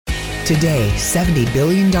Today, $70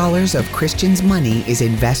 billion of Christians' money is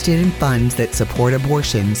invested in funds that support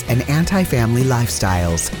abortions and anti-family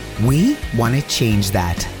lifestyles. We want to change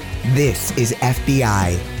that. This is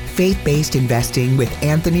FBI, Faith-Based Investing with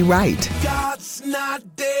Anthony Wright. God's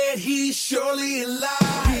not dead, he's surely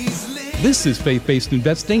alive. This is Faith-Based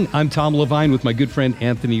Investing. I'm Tom Levine with my good friend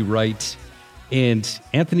Anthony Wright. And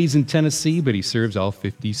Anthony's in Tennessee, but he serves all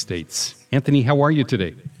 50 states. Anthony, how are you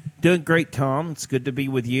today? Doing great, Tom. It's good to be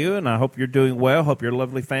with you, and I hope you're doing well. Hope your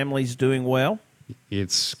lovely family's doing well.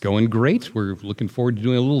 It's going great. We're looking forward to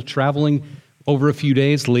doing a little traveling over a few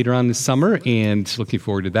days later on this summer, and looking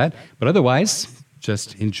forward to that. But otherwise,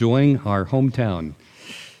 just enjoying our hometown.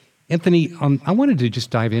 Anthony, I wanted to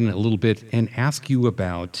just dive in a little bit and ask you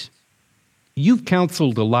about, you've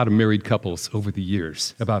counseled a lot of married couples over the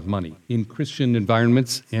years about money in Christian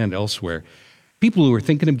environments and elsewhere. People who are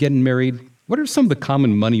thinking of getting married, what are some of the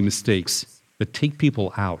common money mistakes that take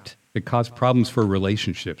people out, that cause problems for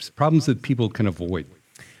relationships, problems that people can avoid?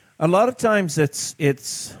 A lot of times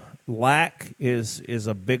it's lack is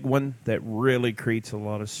a big one that really creates a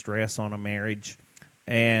lot of stress on a marriage.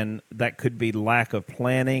 And that could be lack of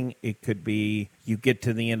planning. It could be you get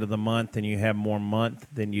to the end of the month and you have more month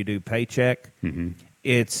than you do paycheck. Mm-hmm.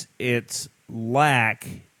 It's lack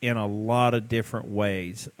in a lot of different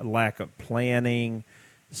ways, a lack of planning.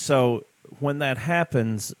 So when that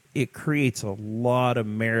happens, it creates a lot of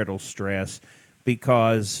marital stress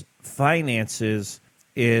because finances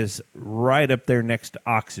is right up there next to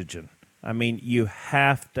oxygen. I mean, you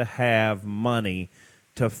have to have money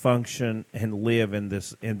to function and live in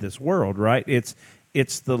this world, right?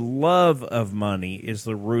 It's the love of money is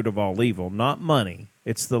the root of all evil, not money.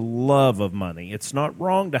 It's the love of money. It's not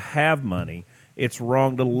wrong to have money. It's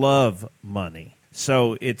wrong to love money.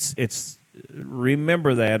 So it's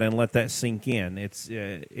remember that and let that sink in. It's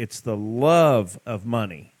the love of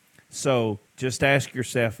money. So just ask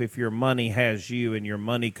yourself, if your money has you and your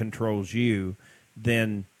money controls you,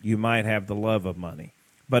 then you might have the love of money.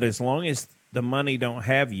 But as long as the money don't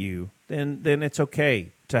have you, then it's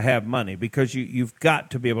okay to have money, because you've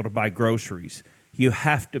got to be able to buy groceries. You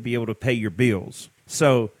have to be able to pay your bills.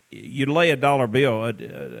 So you lay a dollar bill,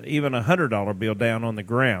 even $100 bill down on the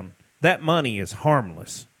ground. That money is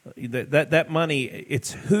harmless. That money,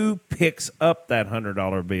 it's who picks up that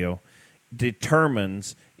 $100 bill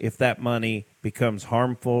determines if that money becomes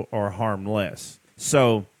harmful or harmless.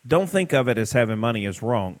 So don't think of it as having money is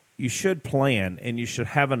wrong. You should plan, and you should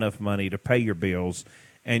have enough money to pay your bills,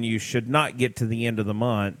 and you should not get to the end of the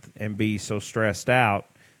month and be so stressed out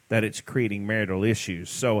that it's creating marital issues.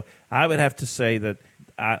 So I would have to say that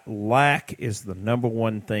lack is the number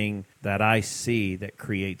one thing that I see that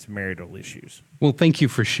creates marital issues. Well, thank you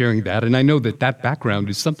for sharing that. And I know that background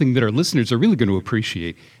is something that our listeners are really going to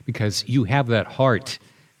appreciate, because you have that heart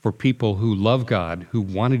for people who love God, who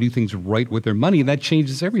want to do things right with their money, and that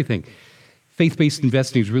changes everything. Faith-based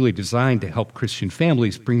investing is really designed to help Christian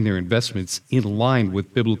families bring their investments in line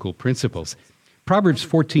with biblical principles. Proverbs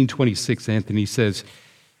 14:26, Anthony says,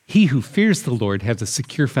 "He who fears the Lord has a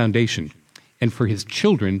secure foundation, and for his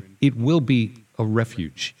children it will be a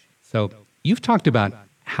refuge." So you've talked about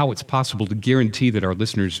how it's possible to guarantee that our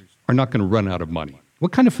listeners are not going to run out of money.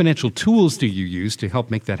 What kind of financial tools do you use to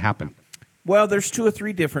help make that happen? Well, there's 2 or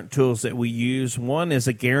 3 different tools that we use. One is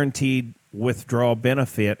a guaranteed withdrawal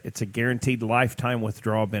benefit. It's a guaranteed lifetime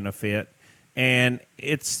withdrawal benefit, and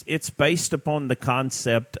it's based upon the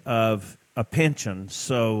concept of a pension.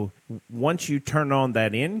 So once you turn on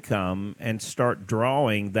that income and start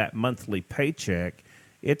drawing that monthly paycheck,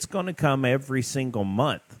 it's going to come every single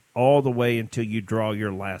month, all the way until you draw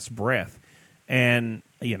your last breath. And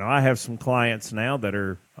I have some clients now that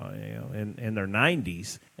are in their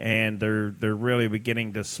 90s, and they're really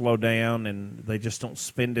beginning to slow down, and they just don't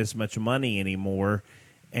spend as much money anymore.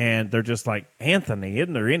 And they're just like, "Anthony,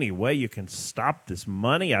 isn't there any way you can stop this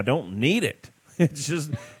money? I don't need it. It's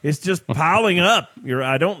just piling up.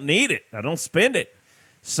 I don't need it. I don't spend it."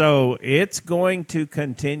 So it's going to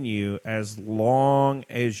continue as long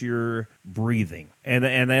as you're breathing, and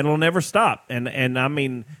it'll never stop. And I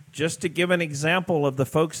mean, just to give an example of the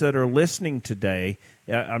folks that are listening today,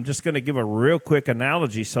 I'm just going to give a real quick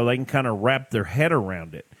analogy so they can kind of wrap their head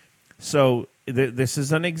around it. So this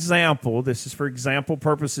is an example. This is for example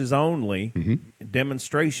purposes only,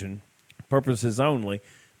 demonstration purposes only.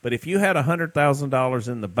 But if you had $100,000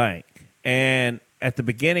 in the bank, and at the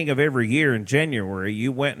beginning of every year in January,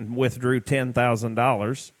 you went and withdrew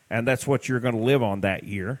 $10,000, and that's what you're going to live on that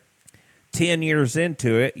year. 10 years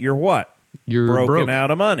into it, you're what? You're broken broke.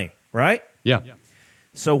 out of money, right? Yeah.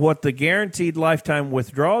 So what the guaranteed lifetime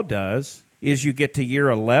withdrawal does is you get to year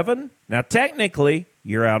 11. Now, technically,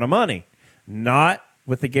 you're out of money. Not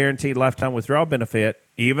with the guaranteed lifetime withdrawal benefit.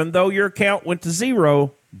 Even though your account went to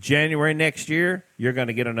zero, January next year, you're going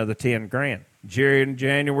to get another 10 grand.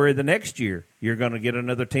 January the next year, you're going to get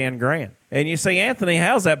another 10 grand. And you say, Anthony,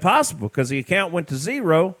 how's that possible? Because the account went to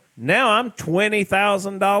zero. Now I'm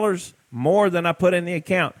 $20,000 more than I put in the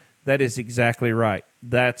account. That is exactly right.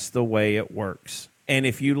 That's the way it works. And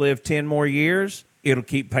if you live 10 more years, it'll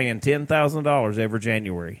keep paying $10,000 every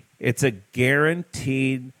January. It's a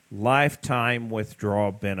guaranteed lifetime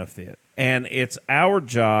withdrawal benefit. And it's our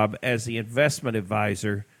job as the investment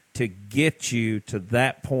advisor to get you to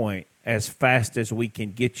that point as fast as we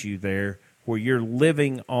can get you there, where you're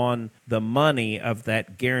living on the money of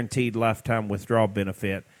that guaranteed lifetime withdrawal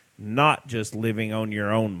benefit, not just living on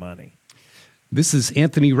your own money. This is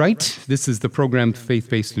Anthony Wright. This is the program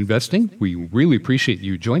Faith-Based Investing. We really appreciate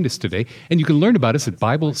you joined us today. And you can learn about us at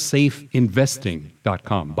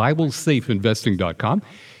BibleSafeInvesting.com, BibleSafeInvesting.com.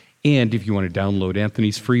 And if you want to download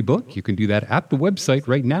Anthony's free book, you can do that at the website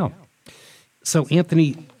right now. So,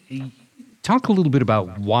 Anthony, talk a little bit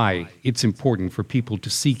about why it's important for people to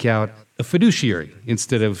seek out a fiduciary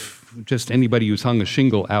instead of just anybody who's hung a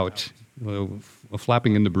shingle out,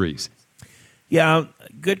 flapping in the breeze. Yeah,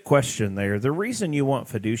 good question there. The reason you want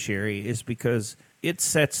fiduciary is because it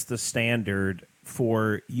sets the standard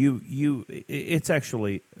for you. It's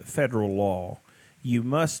actually federal law. You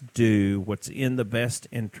must do what's in the best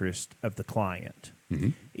interest of the client.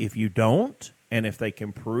 Mm-hmm. If you don't, and if they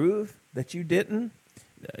can prove that you didn't,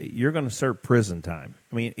 you're going to serve prison time.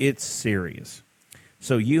 I mean, it's serious.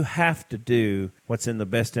 So you have to do what's in the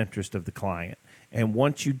best interest of the client. And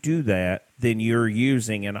once you do that, then you're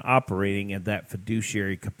using and operating in that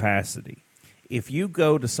fiduciary capacity. If you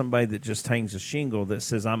go to somebody that just hangs a shingle that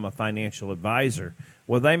says, I'm a financial advisor,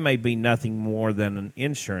 well, they may be nothing more than an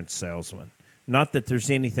insurance salesman. Not that there's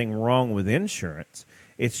anything wrong with insurance.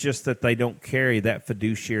 It's just that they don't carry that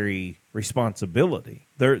fiduciary responsibility.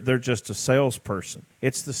 They're just a salesperson.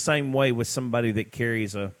 It's the same way with somebody that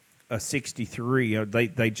carries a 63.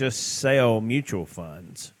 They just sell mutual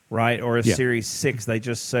funds, right? Or a Series 6, they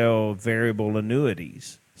just sell variable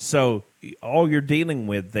annuities. So all you're dealing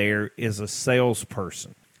with there is a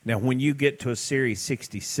salesperson. Now, when you get to a Series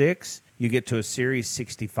 66, you get to a Series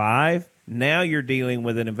 65, now you're dealing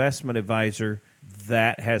with an investment advisor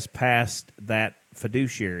that has passed that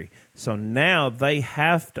fiduciary. So now they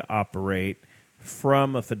have to operate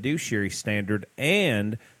from a fiduciary standard,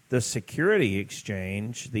 and the Security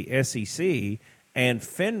Exchange, the SEC, and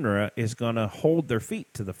FINRA is going to hold their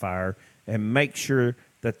feet to the fire and make sure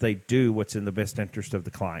that they do what's in the best interest of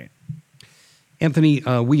the client. Anthony,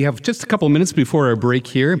 we have just a couple of minutes before our break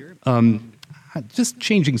here. Just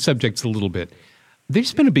changing subjects a little bit.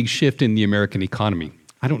 There's been a big shift in the American economy.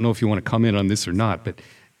 I don't know if you want to comment on this or not, but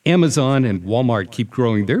Amazon and Walmart keep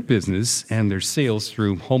growing their business and their sales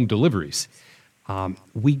through home deliveries.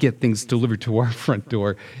 We get things delivered to our front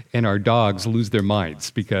door, and our dogs lose their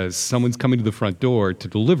minds because someone's coming to the front door to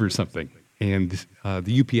deliver something, and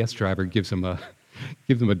the UPS driver gives them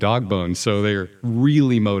a dog bone, so they're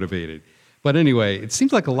really motivated. But anyway, it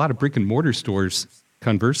seems like a lot of brick-and-mortar stores,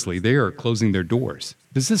 conversely, they are closing their doors.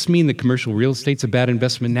 Does this mean that commercial real estate's a bad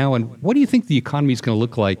investment now? And what do you think the economy is going to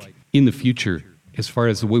look like in the future as far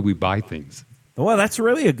as the way we buy things? Well, that's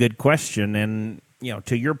really a good question. And,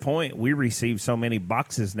 to your point, we receive so many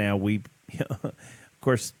boxes now. Of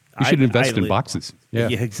course, you should invest in boxes. Yeah,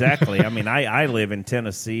 exactly. I mean, I live in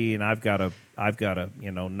Tennessee, and I've got a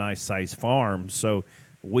nice sized farm. So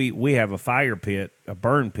we have a fire pit, a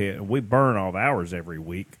burn pit, and we burn off ours every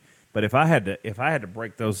week. But if I had to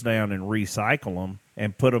break those down and recycle them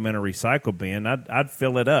and put them in a recycle bin, I'd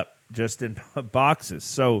fill it up just in boxes.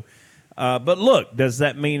 So, but look, does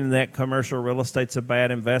that mean that commercial real estate's a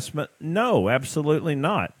bad investment? No, absolutely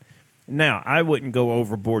not. Now, I wouldn't go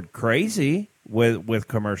overboard crazy with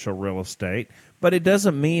commercial real estate, but it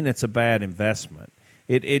doesn't mean it's a bad investment.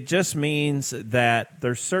 It just means that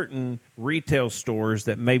there's certain retail stores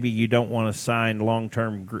that maybe you don't want to sign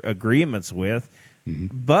long-term agreements with. Mm-hmm.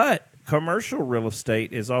 But commercial real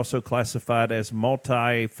estate is also classified as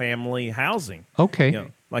multi-family housing. Okay.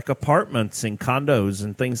 Like apartments and condos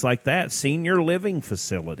and things like that, senior living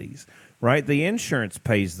facilities, right? The insurance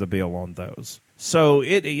pays the bill on those. So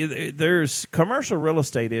there's commercial real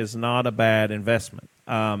estate is not a bad investment.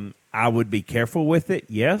 I would be careful with it,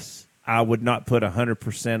 yes. I would not put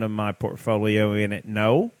 100% of my portfolio in it,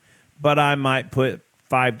 no. But I might put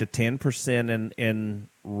 5 to 10% in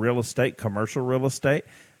real estate, commercial real estate.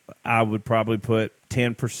 I would probably put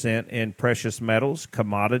 10% in precious metals,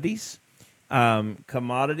 commodities.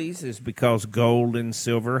 Commodities is because gold and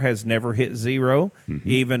silver has never hit zero,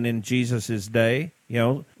 even in Jesus' day.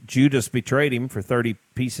 Judas betrayed him for 30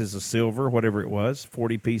 pieces of silver, whatever it was,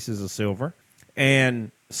 40 pieces of silver.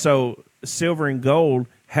 And so silver and gold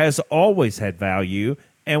has always had value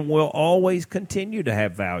and will always continue to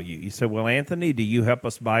have value. You say, well, Anthony, do you help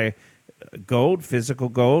us buy gold, physical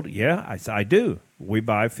gold? Yeah, I do. We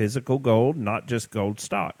buy physical gold, not just gold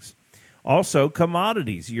stocks. Also,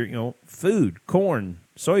 commodities, food, corn,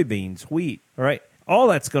 soybeans, wheat, all right? All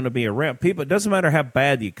that's going to be around. People, it doesn't matter how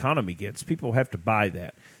bad the economy gets. People have to buy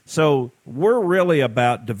that. So we're really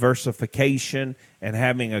about diversification and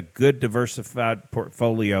having a good diversified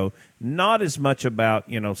portfolio, not as much about,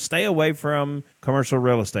 stay away from commercial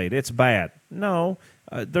real estate. It's bad. No,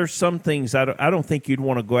 there's some things I don't think you'd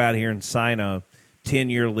want to go out here and sign a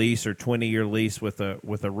 10-year lease or 20-year lease with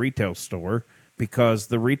a retail store, because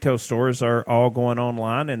the retail stores are all going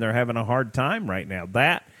online and they're having a hard time right now.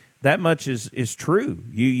 That much is true.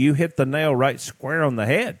 You hit the nail right square on the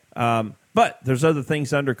head. But there's other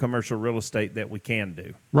things under commercial real estate that we can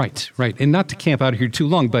do. Right. And not to camp out here too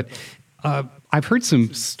long, but I've heard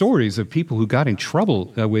some stories of people who got in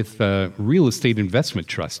trouble with real estate investment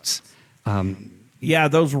trusts. Yeah,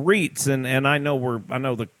 those REITs, and I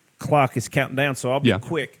know the clock is counting down, so I'll be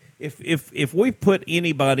quick. If we put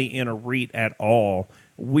anybody in a REIT at all,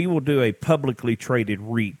 we will do a publicly traded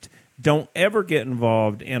REIT. Don't ever get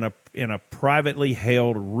involved in a privately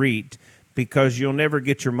held REIT, because you'll never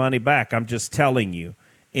get your money back. I'm just telling you.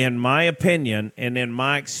 In my opinion and in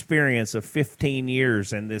my experience of 15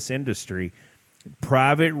 years in this industry,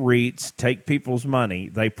 private REITs take people's money.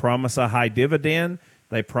 They promise a high dividend,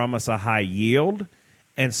 they promise a high yield,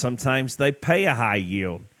 and sometimes they pay a high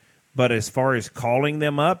yield. But as far as calling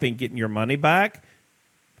them up and getting your money back,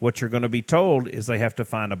 what you're going to be told is they have to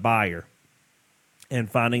find a buyer. And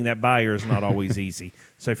finding that buyer is not always easy.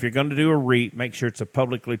 So if you're going to do a REIT, make sure it's a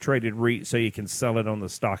publicly traded REIT so you can sell it on the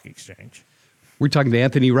stock exchange. We're talking to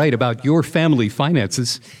Anthony Wright about your family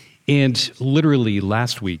finances. And literally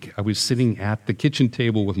last week, I was sitting at the kitchen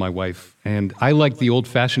table with my wife, and I like the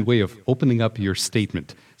old-fashioned way of opening up your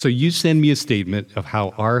statement. So you send me a statement of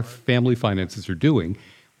how our family finances are doing.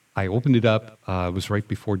 I opened it up. It was right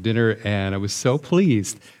before dinner, and I was so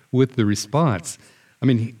pleased with the response. I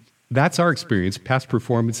mean, that's our experience. Past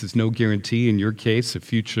performance is no guarantee, in your case, of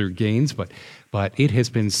future gains, but it has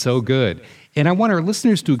been so good. And I want our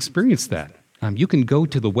listeners to experience that. You can go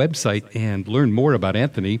to the website and learn more about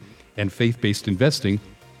Anthony and faith-based investing,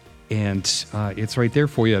 and it's right there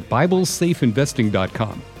for you at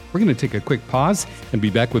BiblesafeInvesting.com. We're going to take a quick pause and be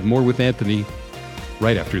back with more with Anthony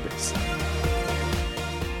right after this.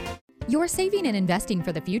 You're saving and investing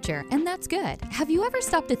for the future, and that's good. Have you ever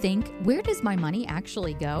stopped to think, where does my money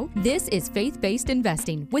actually go? This is Faith-Based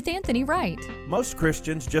Investing with Anthony Wright. Most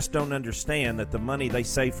Christians just don't understand that the money they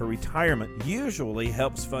save for retirement usually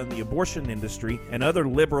helps fund the abortion industry and other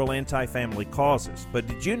liberal anti-family causes. But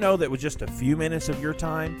did you know that with just a few minutes of your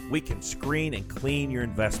time, we can screen and clean your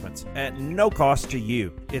investments at no cost to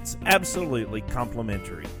you? It's absolutely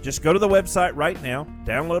complimentary. Just go to the website right now,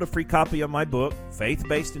 download a free copy of my book,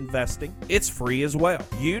 Faith-Based Investing. It's free as well.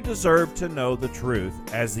 You deserve to know the truth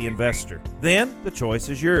as the investor. Then the choice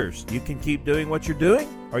is yours. You can keep doing what you're doing,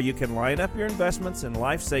 or you can line up your investments and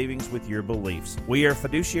life savings with your beliefs. We are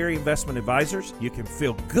fiduciary investment advisors. You can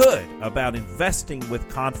feel good about investing with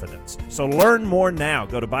confidence. So learn more now.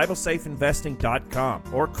 Go to BiblesafeInvesting.com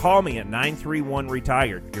or call me at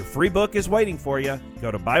 931-RETIRED. Your free book is waiting for you. Go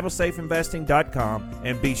to BiblesafeInvesting.com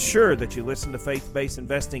and be sure that you listen to Faith-Based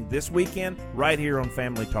Investing this weekend right here on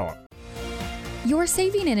Family Talk. You're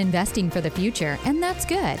saving and investing for the future, and that's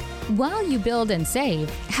good. While you build and save,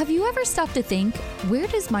 have you ever stopped to think, where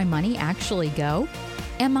does my money actually go?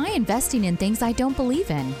 Am I investing in things I don't believe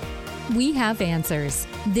in? We have answers.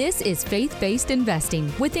 This is Faith-Based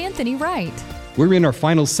Investing with Anthony Wright. We're in our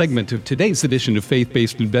final segment of today's edition of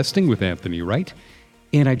Faith-Based Investing with Anthony Wright.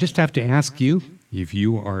 And I just have to ask you, if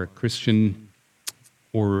you are a Christian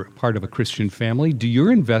or part of a Christian family, do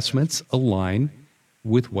your investments align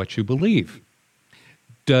with what you believe?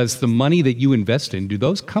 Does the money that you invest in, do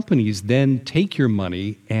those companies then take your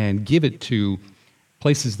money and give it to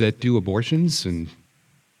places that do abortions and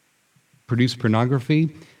produce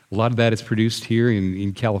pornography? A lot of that is produced here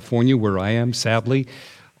in California, where I am, sadly.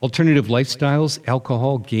 Alternative lifestyles,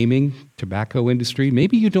 alcohol, gaming, tobacco industry.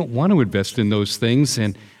 Maybe you don't want to invest in those things,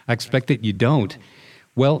 and I expect that you don't.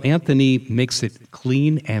 Well, Anthony makes it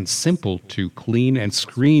clean and simple to clean and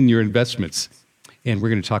screen your investments, and we're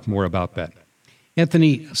going to talk more about that.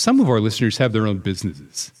 Anthony, some of our listeners have their own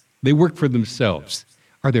businesses. They work for themselves.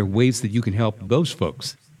 Are there ways that you can help those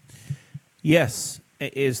folks? Yes,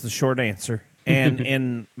 is the short answer. And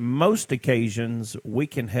in most occasions, we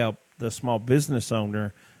can help the small business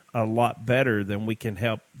owner a lot better than we can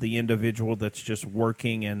help the individual that's just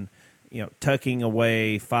working and tucking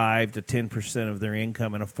away 5 to 10% of their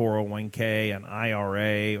income in a 401k, an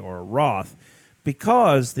IRA, or a Roth.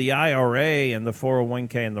 Because the IRA and the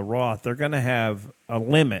 401k and the Roth, they're going to have a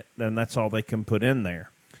limit, and that's all they can put in there.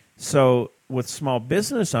 So with small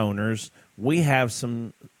business owners, we have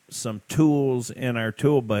some tools in our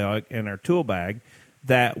tool bag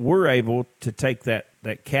that we're able to take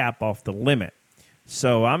that cap off the limit.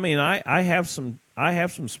 So I mean, I have some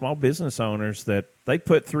small business owners that they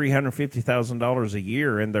put $350,000 a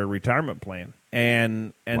year in their retirement plan,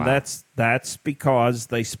 and wow. that's because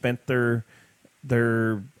they spent their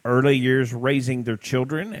early years raising their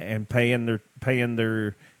children and paying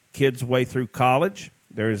their kids' way through college.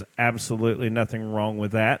 There's absolutely nothing wrong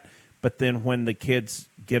with that. But then when the kids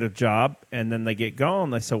get a job and then they get gone,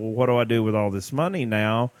 they say, well, what do I do with all this money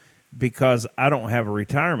now? Because I don't have a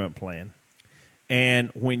retirement plan. And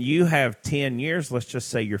when you have 10 years, let's just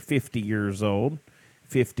say you're 50 years old,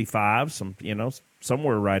 55,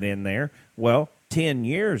 somewhere right in there. Well, 10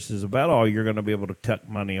 years is about all you're going to be able to tuck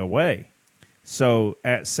money away. So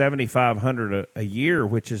at $7,500 a year,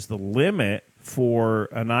 which is the limit for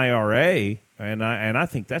an IRA, and I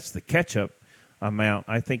think that's the catch-up amount.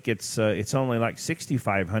 I think it's only like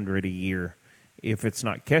 $6,500 a year if it's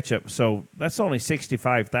not catch-up. So that's only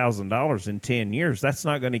 $65,000 in 10 years. That's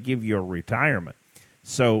not going to give you a retirement.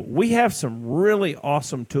 So we have some really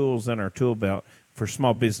awesome tools in our tool belt for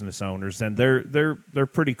small business owners, and they're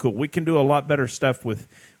pretty cool. We can do a lot better stuff with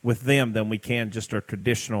them than we can just our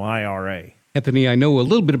traditional IRA. Anthony, I know a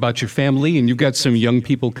little bit about your family, and you've got some young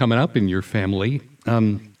people coming up in your family.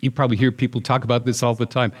 You probably hear people talk about this all the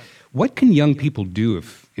time. What can young people do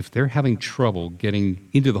if they're having trouble getting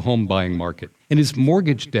into the home buying market? And is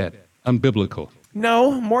mortgage debt unbiblical?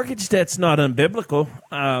 No, mortgage debt's not unbiblical.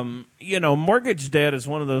 Mortgage debt is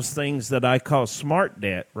one of those things that I call smart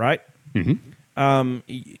debt, right? Mm-hmm.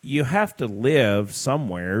 You have to live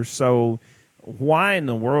somewhere, so why in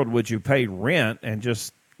the world would you pay rent and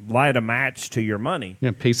just light a match to your money?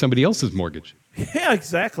 Yeah, pay somebody else's mortgage. Yeah,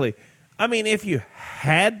 exactly. I mean, if you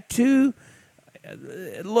had to,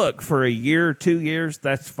 look, for a year or 2 years,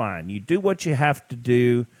 that's fine. You do what you have to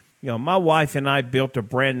do. My wife and I built a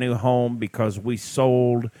brand new home because we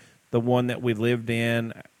sold the one that we lived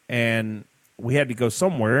in, and we had to go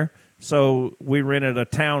somewhere. So we rented a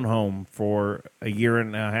townhome for a year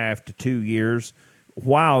and a half to 2 years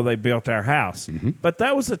while they built our house. Mm-hmm. But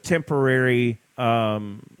that was a temporary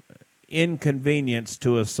inconvenience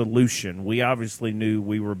to a solution. We obviously knew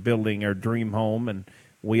we were building our dream home, and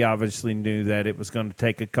we obviously knew that it was going to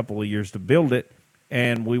take a couple of years to build it,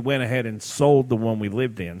 and we went ahead and sold the one we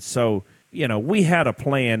lived in. So, we had a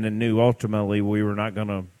plan and knew ultimately we were not going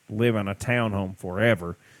to live in a townhome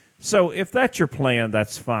forever. So if that's your plan,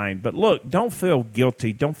 that's fine. But look, don't feel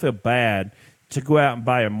guilty, don't feel bad to go out and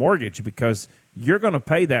buy a mortgage, because you're going to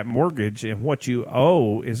pay that mortgage, and what you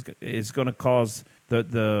owe is going to cause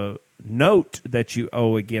the note that you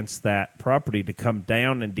owe against that property to come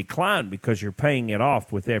down and decline, because you're paying it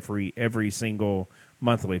off with every single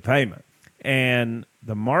monthly payment. And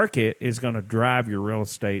the market is going to drive your real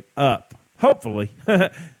estate up, hopefully.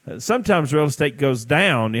 Sometimes real estate goes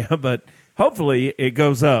down, but hopefully it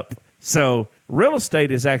goes up. So real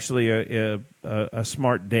estate is actually a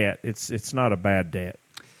smart debt. It's not a bad debt.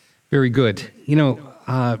 Very good.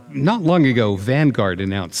 Not long ago, Vanguard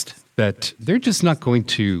announced that they're just not going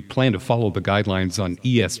to plan to follow the guidelines on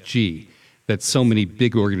ESG that so many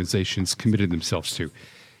big organizations committed themselves to.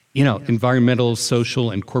 Environmental, social,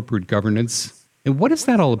 and corporate governance. And what is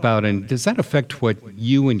that all about, and does that affect what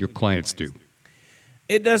you and your clients do?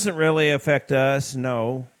 It doesn't really affect us,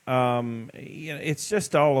 no. It's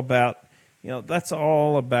just all about, that's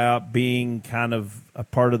all about being kind of a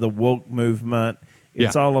part of the woke movement.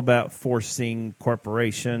 It's all about forcing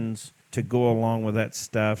corporations to go along with that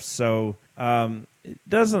stuff. So it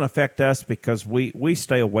doesn't affect us because we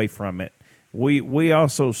stay away from it. We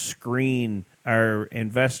also screen our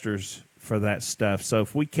investors for that stuff. So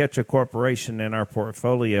if we catch a corporation in our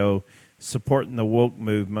portfolio supporting the woke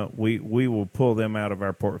movement, we will pull them out of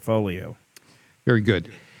our portfolio. Very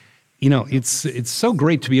good. It's so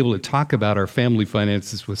great to be able to talk about our family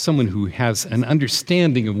finances with someone who has an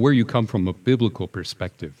understanding of where you come from a biblical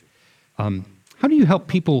perspective. How do you help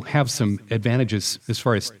people have some advantages as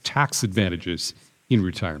far as tax advantages in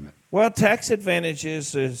retirement? Well, tax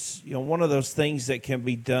advantages is one of those things that can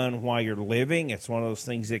be done while you're living. It's one of those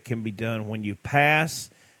things that can be done when you pass.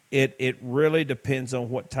 It really depends on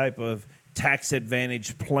what type of tax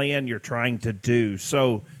advantage plan you're trying to do.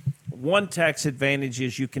 So one tax advantage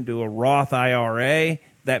is you can do a Roth IRA.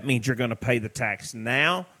 That means you're going to pay the tax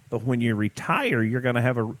now, but when you retire, you're going to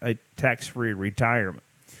have a tax-free retirement.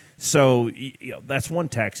 So that's one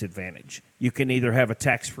tax advantage. You can either have a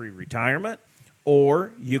tax-free retirement,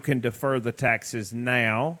 or you can defer the taxes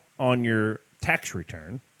now on your tax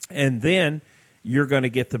return, and then you're going to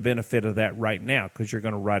get the benefit of that right now because you're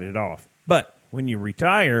going to write it off. But when you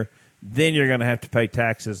retire, then you're going to have to pay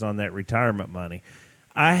taxes on that retirement money.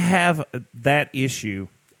 I have that issue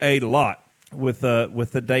a lot with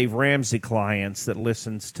the Dave Ramsey clients that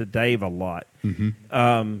listens to Dave a lot.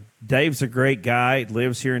 Mm-hmm. Dave's a great guy,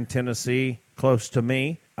 lives here in Tennessee, close to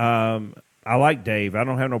me. I like Dave. I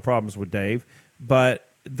don't have no problems with Dave. But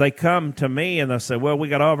they come to me and they'll say, well, we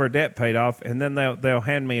got all of our debt paid off, and then they'll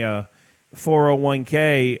hand me a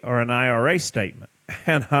 401k or an IRA statement.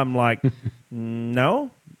 And I'm like,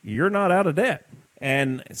 no, you're not out of debt.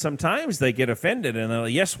 And sometimes they get offended and they're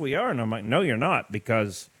like, yes, we are. And I'm like, no, you're not,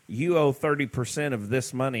 because you owe 30% of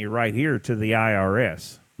this money right here to the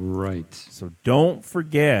IRS. Right. So don't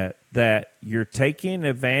forget that you're taking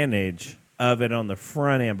advantage of it on the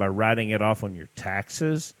front end by writing it off on your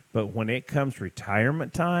taxes. But when it comes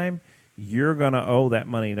retirement time, you're going to owe that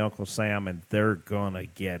money to Uncle Sam, and they're going to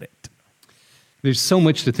get it. There's so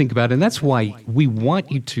much to think about, and that's why we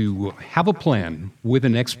want you to have a plan with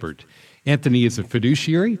an expert. Anthony is a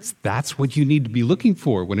fiduciary. That's what you need to be looking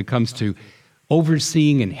for when it comes to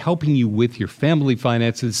overseeing and helping you with your family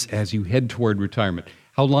finances as you head toward retirement.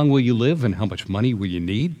 How long will you live, and how much money will you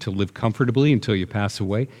need to live comfortably until you pass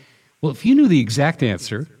away? Well, if you knew the exact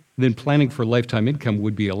answer, then planning for lifetime income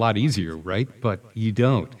would be a lot easier, right? But you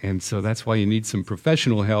don't, and so that's why you need some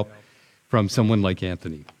professional help from someone like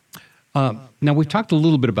Anthony. Now, we've talked a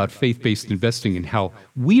little bit about faith-based investing and how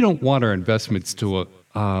we don't want our investments to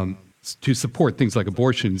support things like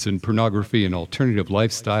abortions and pornography and alternative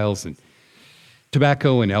lifestyles and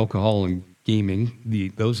tobacco and alcohol and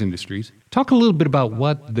gaming, those industries. Talk a little bit about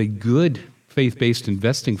what the good faith-based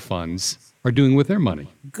investing funds are doing with their money.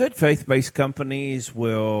 Good faith-based companies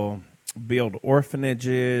will build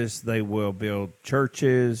orphanages, they will build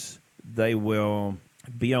churches, they will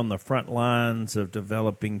be on the front lines of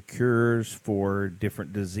developing cures for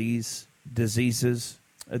different diseases.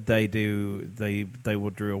 They will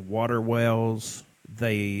drill water wells.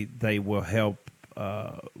 They will help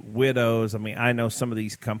widows. I mean, I know some of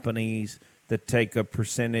these companies that take a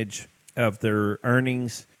percentage of their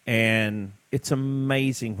earnings, and it's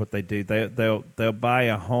amazing what they do. They'll buy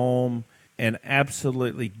a home and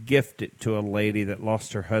absolutely gift it to a lady that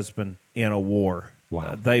lost her husband in a war.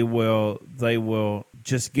 Wow. They will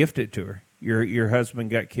just gift it to her. Your husband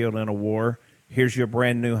got killed in a war. Here's your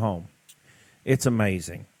brand new home. It's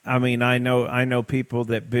amazing. I mean, I know people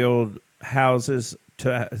that build houses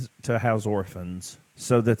to house orphans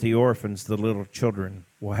so that the orphans, the little children,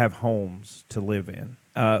 will have homes to live in.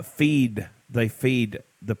 They feed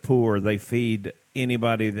the poor. They feed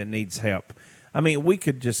anybody that needs help. I mean, we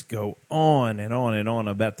could just go on and on and on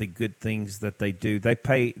about the good things that they do. They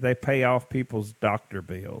pay off people's doctor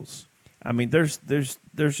bills. I mean, there's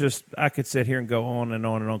just, I could sit here and go on and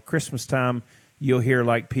on and on. Christmas time, you'll hear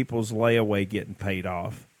like people's layaway getting paid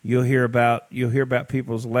off. You'll hear about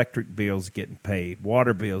people's electric bills getting paid,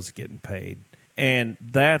 water bills getting paid. And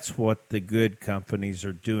that's what the good companies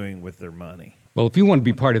are doing with their money. Well, if you want to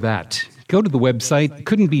be part of that, go to the website. It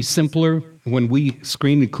couldn't be simpler. When we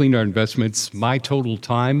screen and clean our investments, my total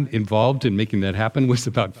time involved in making that happen was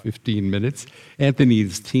about 15 minutes.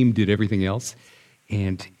 Anthony's team did everything else.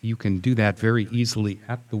 And you can do that very easily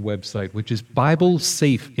at the website, which is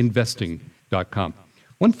BibleSafeInvesting.com.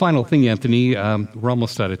 One final thing, Anthony, we're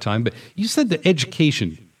almost out of time, but you said that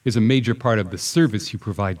education is a major part of the service you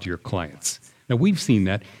provide to your clients. Now, we've seen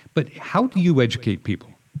that, but how do you educate people?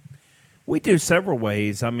 We do several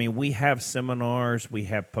ways. I mean, we have seminars, we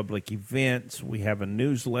have public events, we have a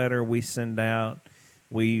newsletter we send out,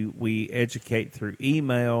 we educate through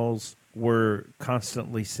emails. We're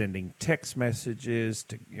constantly sending text messages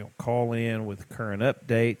to call in with current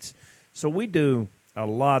updates. So we do a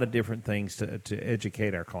lot of different things to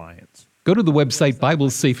educate our clients. Go to the website,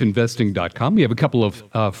 BibleSafeInvesting.com. We have a couple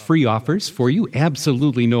of free offers for you,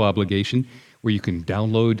 absolutely no obligation, where you can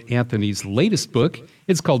download Anthony's latest book.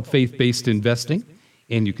 It's called Faith-Based Investing,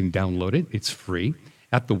 and you can download it. It's free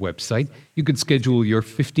at the website. You can schedule your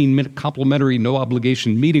 15-minute complimentary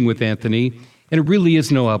no-obligation meeting with Anthony, and it really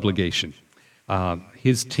is no obligation.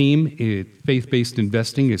 His team, Faith-Based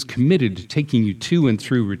Investing, is committed to taking you to and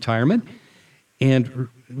through retirement. And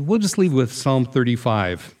we'll just leave with Psalm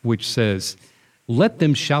 35, which says, "Let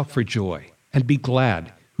them shout for joy and be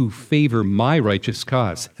glad who favor my righteous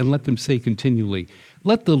cause, and let them say continually,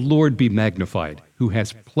 let the Lord be magnified, who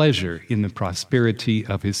has pleasure in the prosperity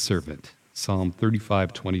of his servant. Psalm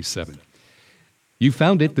 35:27. You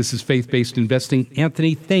found it. This is Faith-Based Investing.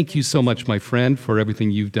 Anthony, thank you so much, my friend, for everything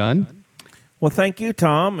you've done. Well, thank you,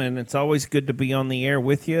 Tom, and it's always good to be on the air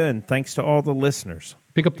with you, and thanks to all the listeners.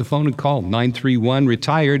 Pick up the phone and call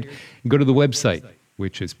 931-RETIRED and go to the website,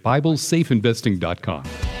 which is BibleSafeInvesting.com.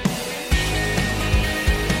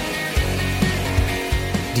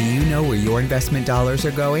 Do you know where your investment dollars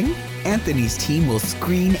are going? Anthony's team will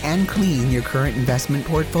screen and clean your current investment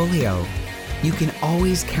portfolio. You can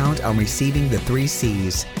always count on receiving the 3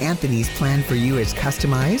 C's. Anthony's plan for you is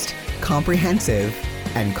customized, comprehensive,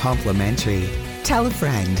 and complimentary. Tell a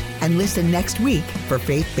friend and listen next week for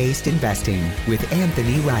Faith-Based Investing with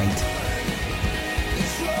Anthony Wright.